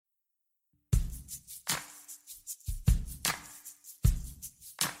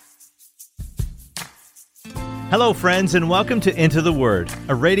Hello, friends, and welcome to Into the Word,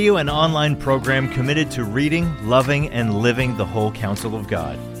 a radio and online program committed to reading, loving, and living the whole counsel of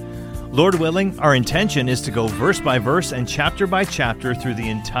God. Lord willing, our intention is to go verse by verse and chapter by chapter through the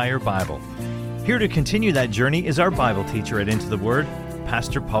entire Bible. Here to continue that journey is our Bible teacher at Into the Word,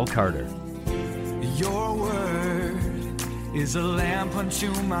 Pastor Paul Carter. Your word is a lamp unto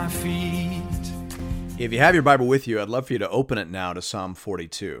my feet. If you have your Bible with you, I'd love for you to open it now to Psalm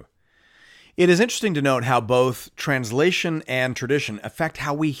 42. It is interesting to note how both translation and tradition affect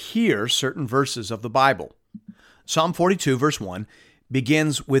how we hear certain verses of the Bible. Psalm 42, verse 1,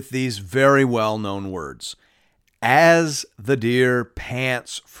 begins with these very well-known words. As the deer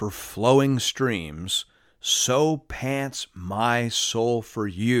pants for flowing streams, so pants my soul for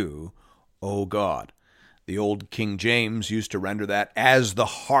you, O God. The old King James used to render that, as the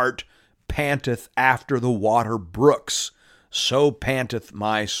hart panteth after the water brooks, so panteth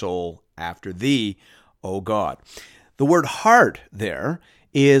my soul after thee, O God. The word heart there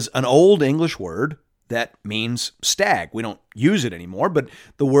is an old English word that means stag. We don't use it anymore, but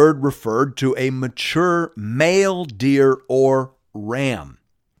the word referred to a mature male deer or ram.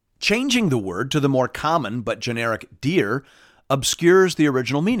 Changing the word to the more common but generic deer obscures the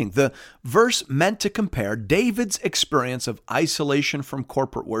original meaning. The verse meant to compare David's experience of isolation from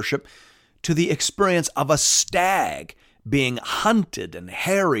corporate worship to the experience of a stag being hunted and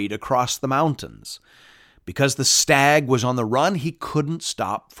harried across the mountains. Because the stag was on the run, he couldn't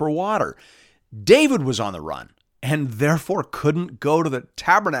stop for water. David was on the run and therefore couldn't go to the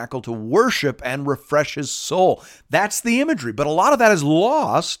tabernacle to worship and refresh his soul. That's the imagery, but a lot of that is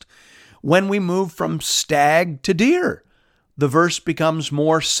lost when we move from stag to deer. The verse becomes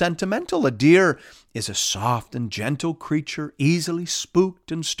more sentimental. A deer is a soft and gentle creature, easily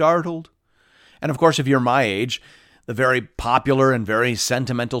spooked and startled. And of course, if you're my age, the very popular and very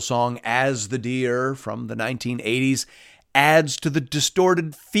sentimental song, As the Deer, from the 1980s, adds to the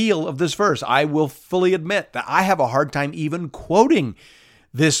distorted feel of this verse. I will fully admit that I have a hard time even quoting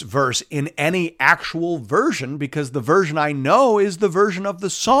this verse in any actual version, because the version I know is the version of the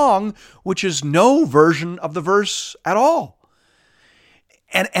song, which is no version of the verse at all.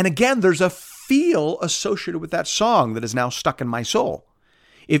 And again, there's a feel associated with that song that is now stuck in my soul.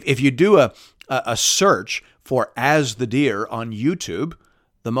 If you do a search for As the Deer on YouTube,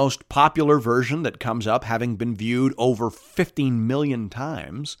 the most popular version that comes up, having been viewed over 15 million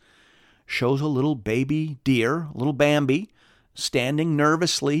times, shows a little baby deer, little Bambi, standing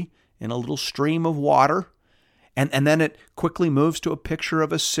nervously in a little stream of water. And then it quickly moves to a picture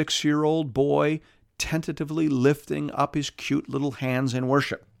of a 6-year-old boy tentatively lifting up his cute little hands in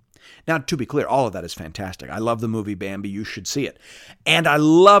worship. Now, to be clear, all of that is fantastic. I love the movie Bambi. You should see it. And I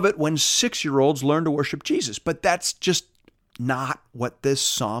love it when 6-year-olds learn to worship Jesus. But that's just not what this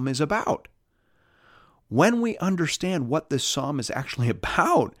psalm is about. When we understand what this psalm is actually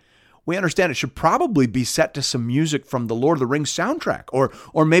about, we understand it should probably be set to some music from the Lord of the Rings soundtrack,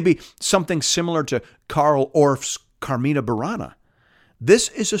 or maybe something similar to Carl Orff's Carmina Burana. This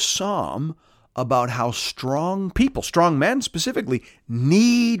is a psalm about how strong people, strong men specifically,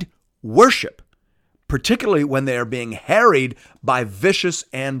 need worship, particularly when they are being harried by vicious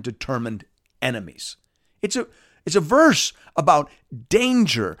and determined enemies. It's a verse about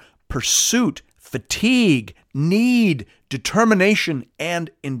danger, pursuit, fatigue, need, determination, and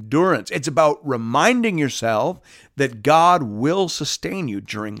endurance. It's about reminding yourself that God will sustain you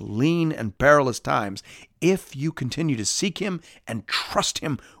during lean and perilous times if you continue to seek Him and trust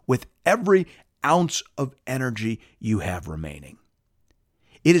Him with every ounce of energy you have remaining.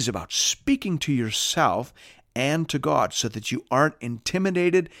 It is about speaking to yourself and to God so that you aren't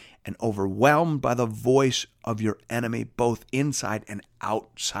intimidated and overwhelmed by the voice of your enemy, both inside and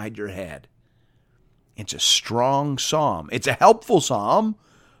outside your head. It's a strong psalm. It's a helpful psalm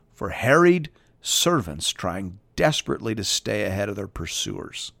for harried servants trying desperately to stay ahead of their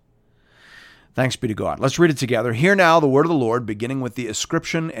pursuers. Thanks be to God. Let's read it together. Hear now the word of the Lord, beginning with the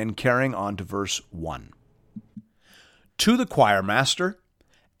ascription and carrying on to verse 1. To the choir master,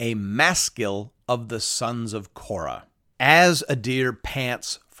 a maskil of the sons of Korah. As a deer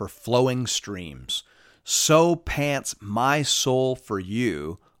pants for flowing streams, so pants my soul for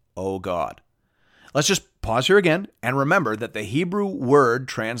you, O God. Let's just pause here again and remember that the Hebrew word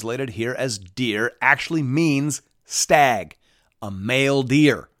translated here as deer actually means stag, a male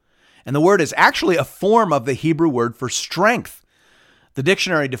deer. And the word is actually a form of the Hebrew word for strength. The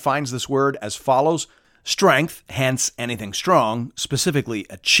dictionary defines this word as follows: strength, hence anything strong, specifically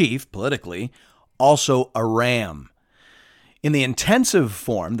a chief politically, also a ram. In the intensive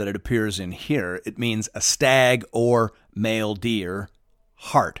form that it appears in here, it means a stag or male deer,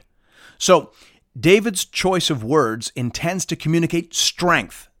 hart. So David's choice of words intends to communicate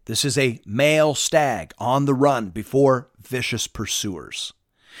strength. This is a male stag on the run before vicious pursuers.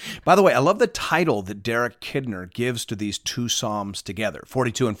 By the way, I love the title that Derek Kidner gives to these two psalms together.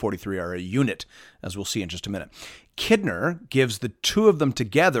 42 and 43 are a unit, as we'll see in just a minute. Kidner gives the two of them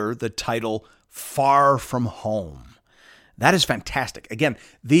together the title Far From Home. That is fantastic. Again,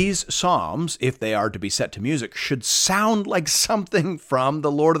 these psalms, if they are to be set to music, should sound like something from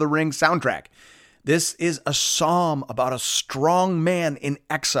the Lord of the Rings soundtrack. This is a psalm about a strong man in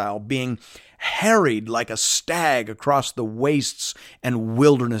exile being harried like a stag across the wastes and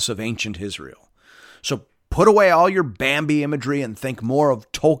wilderness of ancient Israel. So put away all your Bambi imagery and think more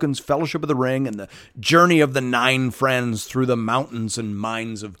of Tolkien's Fellowship of the Ring and the journey of the 9 friends through the mountains and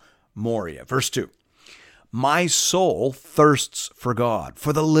mines of Moria. Verse 2, my soul thirsts for God,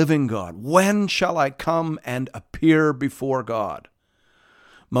 for the living God. When shall I come and appear before God?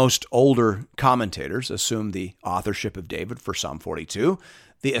 Most older commentators assume the authorship of David for Psalm 42.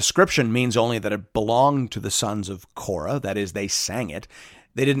 The ascription means only that it belonged to the sons of Korah, that is, they sang it.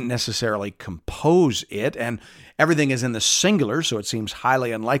 They didn't necessarily compose it, and everything is in the singular, so it seems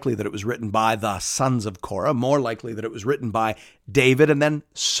highly unlikely that it was written by the sons of Korah, more likely that it was written by David and then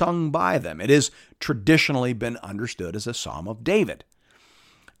sung by them. It is traditionally been understood as a psalm of David.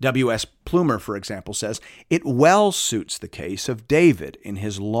 W.S. Plumer, for example, says, it well suits the case of David in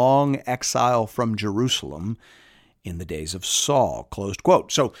his long exile from Jerusalem in the days of Saul, closed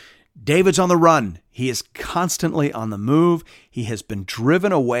quote. So David's on the run. He is constantly on the move. He has been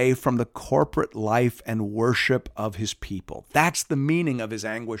driven away from the corporate life and worship of his people. That's the meaning of his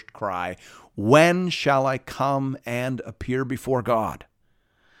anguished cry, when shall I come and appear before God?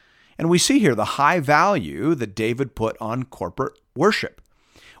 And we see here the high value that David put on corporate worship.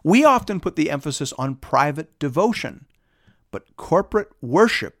 We often put the emphasis on private devotion, but corporate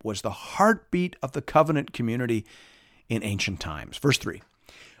worship was the heartbeat of the covenant community in ancient times. Verse 3,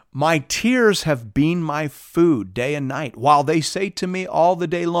 my tears have been my food day and night, while they say to me all the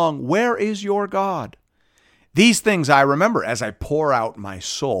day long, where is your God? These things I remember as I pour out my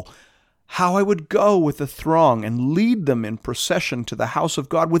soul, how I would go with the throng and lead them in procession to the house of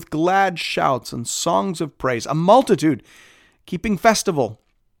God with glad shouts and songs of praise, a multitude keeping festival.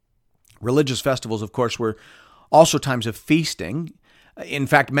 Religious festivals, of course, were also times of feasting. In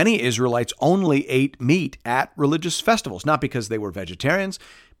fact, many Israelites only ate meat at religious festivals, not because they were vegetarians,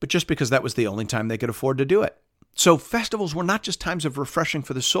 but just because that was the only time they could afford to do it. So festivals were not just times of refreshing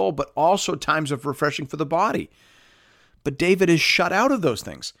for the soul, but also times of refreshing for the body. But David is shut out of those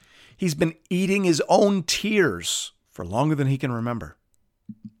things. He's been eating his own tears for longer than he can remember.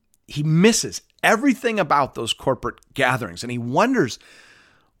 He misses everything about those corporate gatherings, and he wonders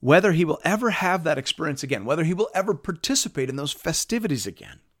whether he will ever have that experience again, whether he will ever participate in those festivities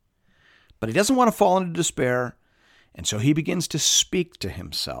again. But he doesn't want to fall into despair, and so he begins to speak to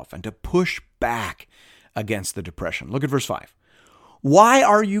himself and to push back against the depression. Look at verse 5. Why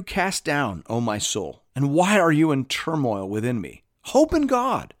are you cast down, O my soul, and why are you in turmoil within me? Hope in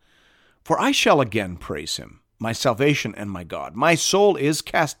God, for I shall again praise him, my salvation and my God. My soul is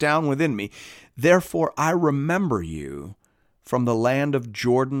cast down within me, therefore I remember you from the land of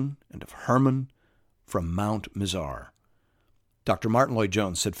Jordan and of Hermon, from Mount Mizar. Dr. Martin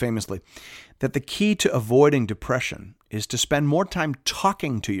Lloyd-Jones said famously that the key to avoiding depression is to spend more time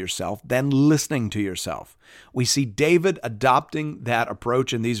talking to yourself than listening to yourself. We see David adopting that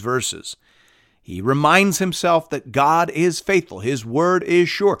approach in these verses. He reminds himself that God is faithful. His word is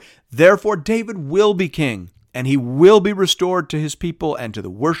sure. Therefore, David will be king, and he will be restored to his people and to the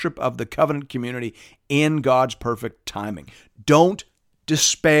worship of the covenant community in God's perfect timing. Don't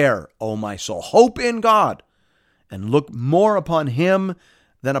despair, O my soul. Hope in God and look more upon him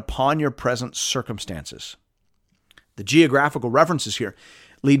than upon your present circumstances. The geographical references here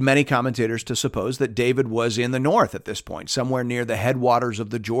lead many commentators to suppose that David was in the north at this point, somewhere near the headwaters of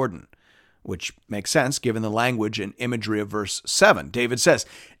the Jordan, which makes sense given the language and imagery of verse 7. David says,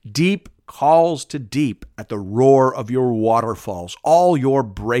 deep calls to deep at the roar of your waterfalls, all your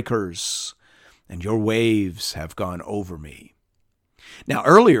breakers, and your waves have gone over me. Now,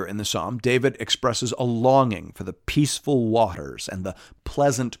 earlier in the psalm, David expresses a longing for the peaceful waters and the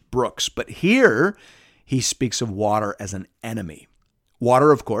pleasant brooks, but here he speaks of water as an enemy.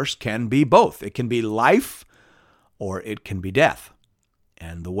 Water, of course, can be both. It can be life or it can be death.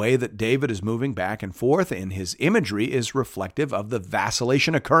 And the way that David is moving back and forth in his imagery is reflective of the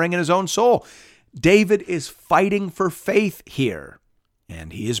vacillation occurring in his own soul. David is fighting for faith here,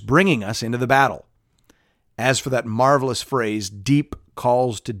 and he is bringing us into the battle. As for that marvelous phrase, deep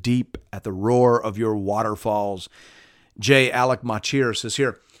calls to deep at the roar of your waterfalls, J. Alec Machir says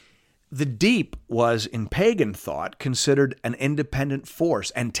here, The deep was, in pagan thought, considered an independent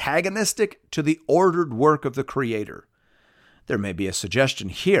force, antagonistic to the ordered work of the Creator. There may be a suggestion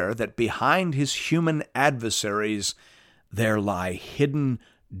here that behind his human adversaries there lie hidden,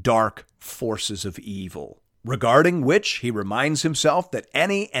 dark forces of evil, regarding which he reminds himself that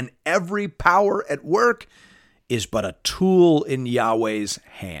any and every power at work is but a tool in Yahweh's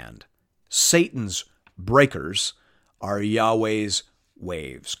hand. Satan's breakers are Yahweh's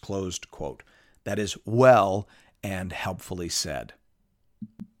waves, closed quote. That is well and helpfully said.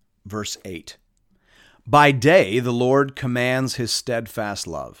 Verse 8. By day the Lord commands his steadfast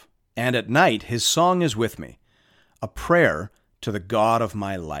love, and at night his song is with me, a prayer to the God of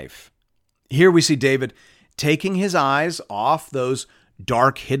my life. Here we see David taking his eyes off those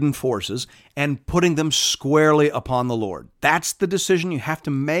dark hidden forces and putting them squarely upon the Lord. That's the decision you have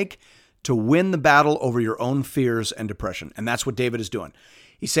to make to win the battle over your own fears and depression. And that's what David is doing.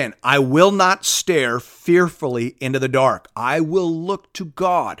 He's saying, I will not stare fearfully into the dark. I will look to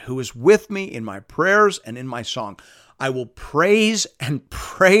God, who is with me in my prayers and in my song. I will praise and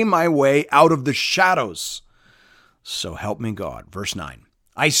pray my way out of the shadows. So help me God. Verse 9.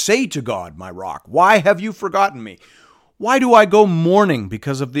 I say to God, my rock, why have you forgotten me? Why do I go mourning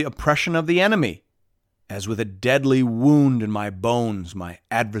because of the oppression of the enemy? As with a deadly wound in my bones, my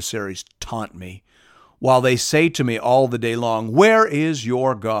adversaries taunt me, while they say to me all the day long, where is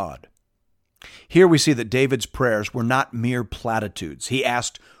your God? Here we see that David's prayers were not mere platitudes. He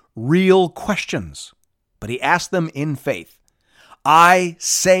asked real questions, but he asked them in faith. I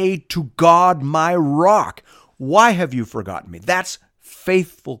say to God, my rock, why have you forgotten me? That's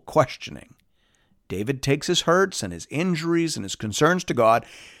faithful questioning. David takes his hurts and his injuries and his concerns to God,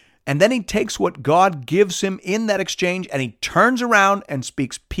 and then he takes what God gives him in that exchange and he turns around and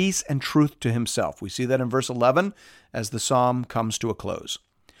speaks peace and truth to himself. We see that in verse 11 as the psalm comes to a close.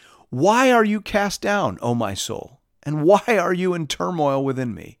 Why are you cast down, O my soul? And why are you in turmoil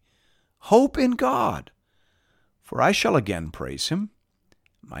within me? Hope in God, for I shall again praise him,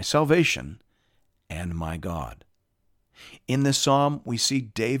 my salvation and my God. In this psalm, we see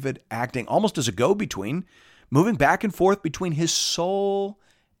David acting almost as a go-between, moving back and forth between his soul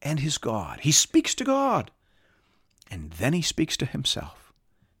and his God. He speaks to God, and then he speaks to himself.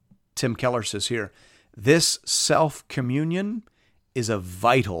 Tim Keller says here, this self-communion is a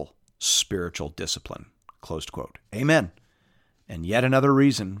vital spiritual discipline. Closed quote. Amen. And yet another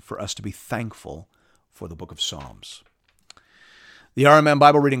reason for us to be thankful for the book of Psalms. The RMM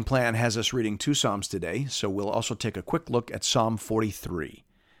Bible reading plan has us reading 2 Psalms today, so we'll also take a quick look at Psalm 43.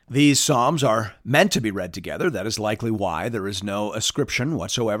 These Psalms are meant to be read together. That is likely why there is no ascription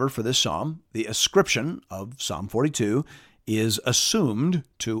whatsoever for this Psalm. The ascription of Psalm 42 is assumed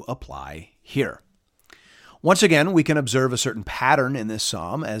to apply here. Once again, we can observe a certain pattern in this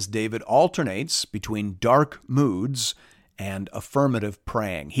Psalm as David alternates between dark moods and affirmative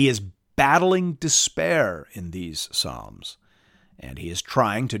praying. He is battling despair in these Psalms, and he is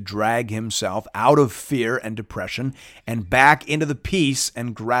trying to drag himself out of fear and depression and back into the peace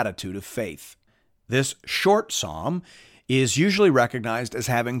and gratitude of faith. This short psalm is usually recognized as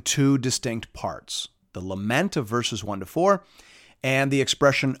having 2 distinct parts: the lament of verses 1 to 4 and the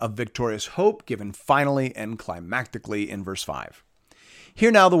expression of victorious hope given finally and climactically in verse 5.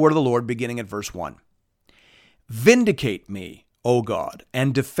 Hear now the word of the Lord beginning at verse 1. Vindicate me, O God,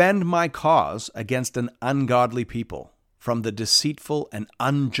 and defend my cause against an ungodly people. From the deceitful and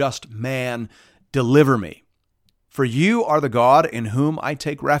unjust man, deliver me. For you are the God in whom I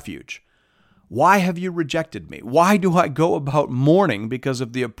take refuge. Why have you rejected me? Why do I go about mourning because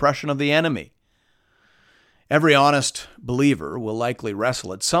of the oppression of the enemy? Every honest believer will likely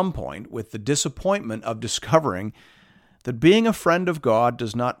wrestle at some point with the disappointment of discovering that being a friend of God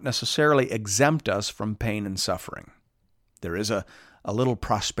does not necessarily exempt us from pain and suffering. There is a little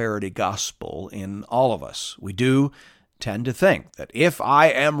prosperity gospel in all of us. We do tend to think that if I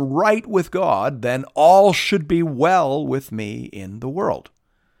am right with God, then all should be well with me in the world.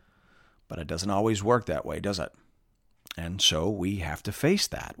 But it doesn't always work that way, does it? And so we have to face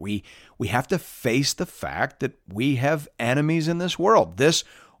that. We have to face the fact that we have enemies in this world. This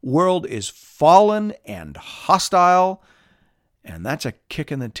world is fallen and hostile, and that's a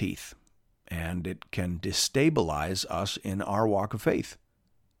kick in the teeth. And it can destabilize us in our walk of faith.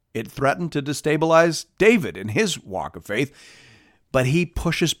 It threatened to destabilize David in his walk of faith, but he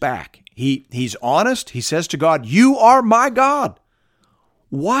pushes back. He's honest. He says to God, you are my God.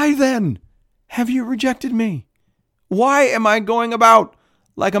 Why then have you rejected me? Why am I going about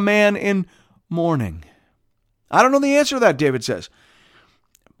like a man in mourning? I don't know the answer to that, David says,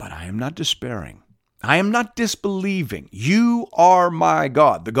 but I am not despairing. I am not disbelieving. You are my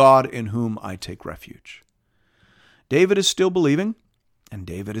God, the God in whom I take refuge. David is still believing, and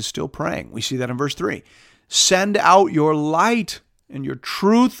David is still praying. We see that in verse 3. Send out your light and your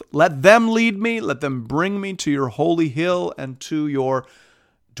truth. Let them lead me. Let them bring me to your holy hill and to your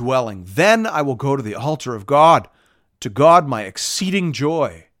dwelling. Then I will go to the altar of God, to God my exceeding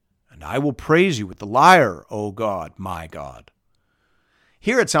joy, and I will praise you with the lyre, O God, my God.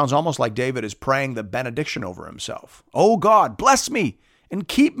 Here it sounds almost like David is praying the benediction over himself. O God, bless me and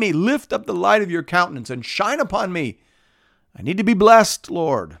keep me. Lift up the light of your countenance and shine upon me. I need to be blessed,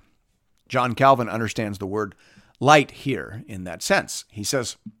 Lord. John Calvin understands the word light here in that sense. He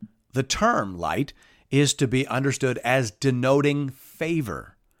says, the term light is to be understood as denoting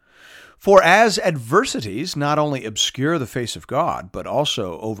favor. For as adversities not only obscure the face of God, but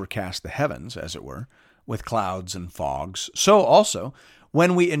also overcast the heavens, as it were, with clouds and fogs, so also,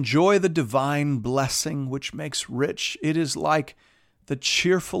 when we enjoy the divine blessing which makes rich, it is like the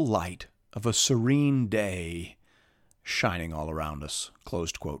cheerful light of a serene day shining all around us.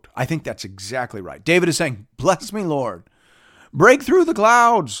 Closed quote. I think that's exactly right. David is saying, bless me, Lord. Break through the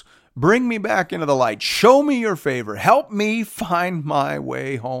clouds. Bring me back into the light. Show me your favor. Help me find my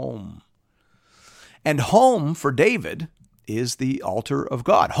way home. And home for David is the altar of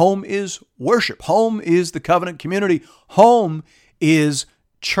God. Home is worship. Home is the covenant community. Home is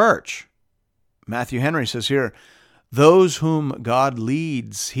church. Matthew Henry says here, those whom God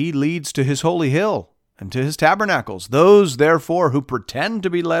leads, he leads to his holy hill and to his tabernacles. Those, therefore, who pretend to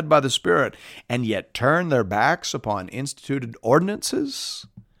be led by the Spirit and yet turn their backs upon instituted ordinances,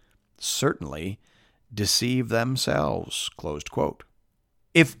 certainly deceive themselves. Closed quote.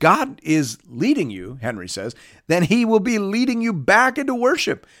 If God is leading you, Henry says, then he will be leading you back into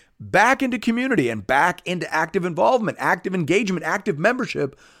worship, back into community, and back into active involvement, active engagement, active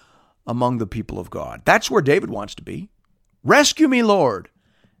membership among the people of God. That's where David wants to be. Rescue me, Lord,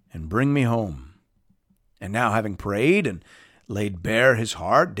 and bring me home. And now, having prayed and laid bare his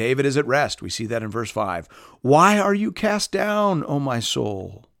heart, David is at rest. We see that in verse 5. Why are you cast down, O my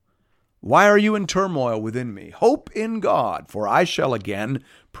soul? Why are you in turmoil within me? Hope in God, for I shall again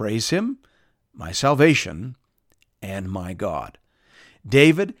praise him, my salvation and my God.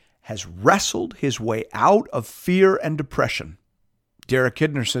 David has wrestled his way out of fear and depression. Derek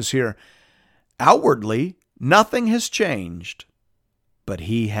Kidner says here, outwardly, nothing has changed, but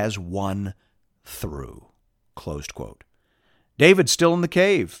he has won through. Closed quote. David's still in the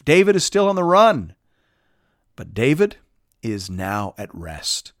cave. David is still on the run. But David is now at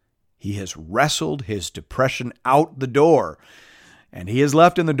rest. He has wrestled his depression out the door, and he is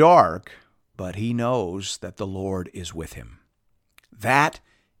left in the dark, but he knows that the Lord is with him. That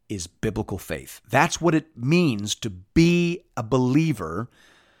is biblical faith. That's what it means to be a believer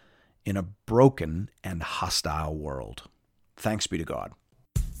in a broken and hostile world. Thanks be to God.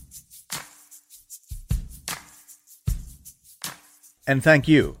 And thank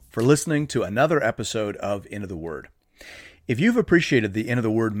you for listening to another episode of Into the Word. If you've appreciated the Into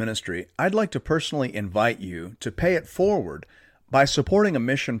the Word ministry, I'd like to personally invite you to pay it forward by supporting a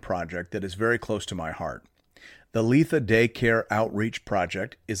mission project that is very close to my heart. The Letha Daycare Outreach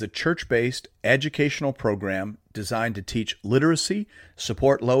Project is a church-based educational program designed to teach literacy,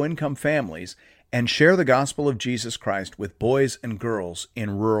 support low-income families, and share the gospel of Jesus Christ with boys and girls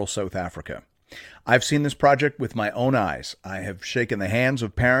in rural South Africa. I've seen this project with my own eyes. I have shaken the hands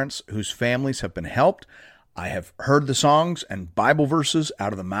of parents whose families have been helped. I have heard the songs and Bible verses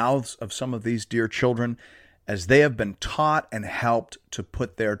out of the mouths of some of these dear children as they have been taught and helped to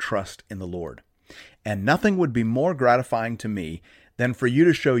put their trust in the Lord. And nothing would be more gratifying to me than for you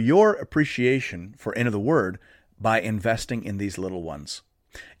to show your appreciation for Into the Word by investing in these little ones.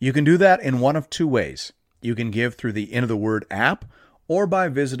 You can do that in one of two ways. You can give through the Into the Word app or by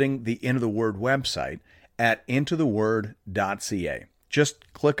visiting the Into the Word website at intotheword.ca.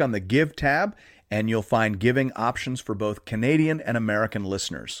 Just click on the Give tab and you'll find giving options for both Canadian and American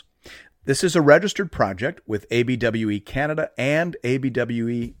listeners. This is a registered project with ABWE Canada and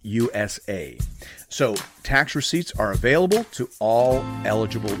ABWE USA. So tax receipts are available to all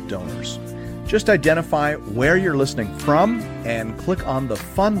eligible donors. Just identify where you're listening from and click on the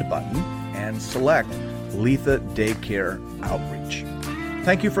Fund button and select Letha Daycare Outreach.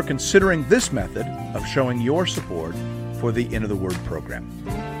 Thank you for considering this method of showing your support for the Into the Word program.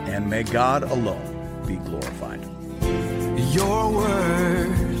 And may God alone be glorified. Your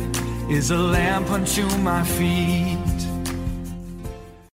word is a lamp unto my feet